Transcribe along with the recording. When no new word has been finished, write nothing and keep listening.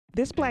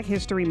This Black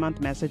History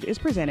Month message is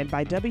presented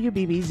by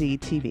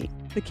WBBZ-TV.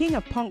 The king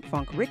of punk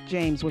funk, Rick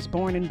James, was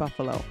born in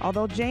Buffalo.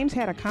 Although James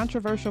had a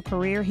controversial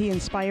career, he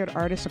inspired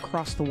artists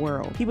across the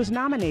world. He was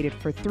nominated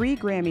for 3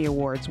 Grammy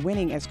Awards,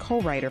 winning as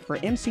co-writer for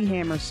MC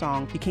Hammer's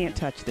song, You Can't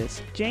Touch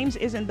This. James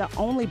isn't the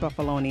only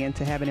Buffalonian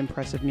to have an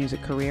impressive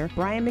music career.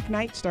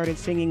 BrianMcKnight started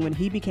singing when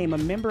he became a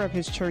member of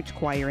his church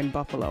choir in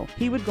Buffalo.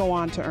 He would go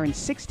on to earn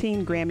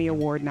 16 Grammy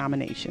Award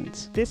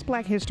nominations. This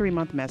Black History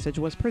Month message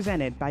was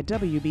presented by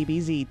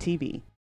WBBZ-TV.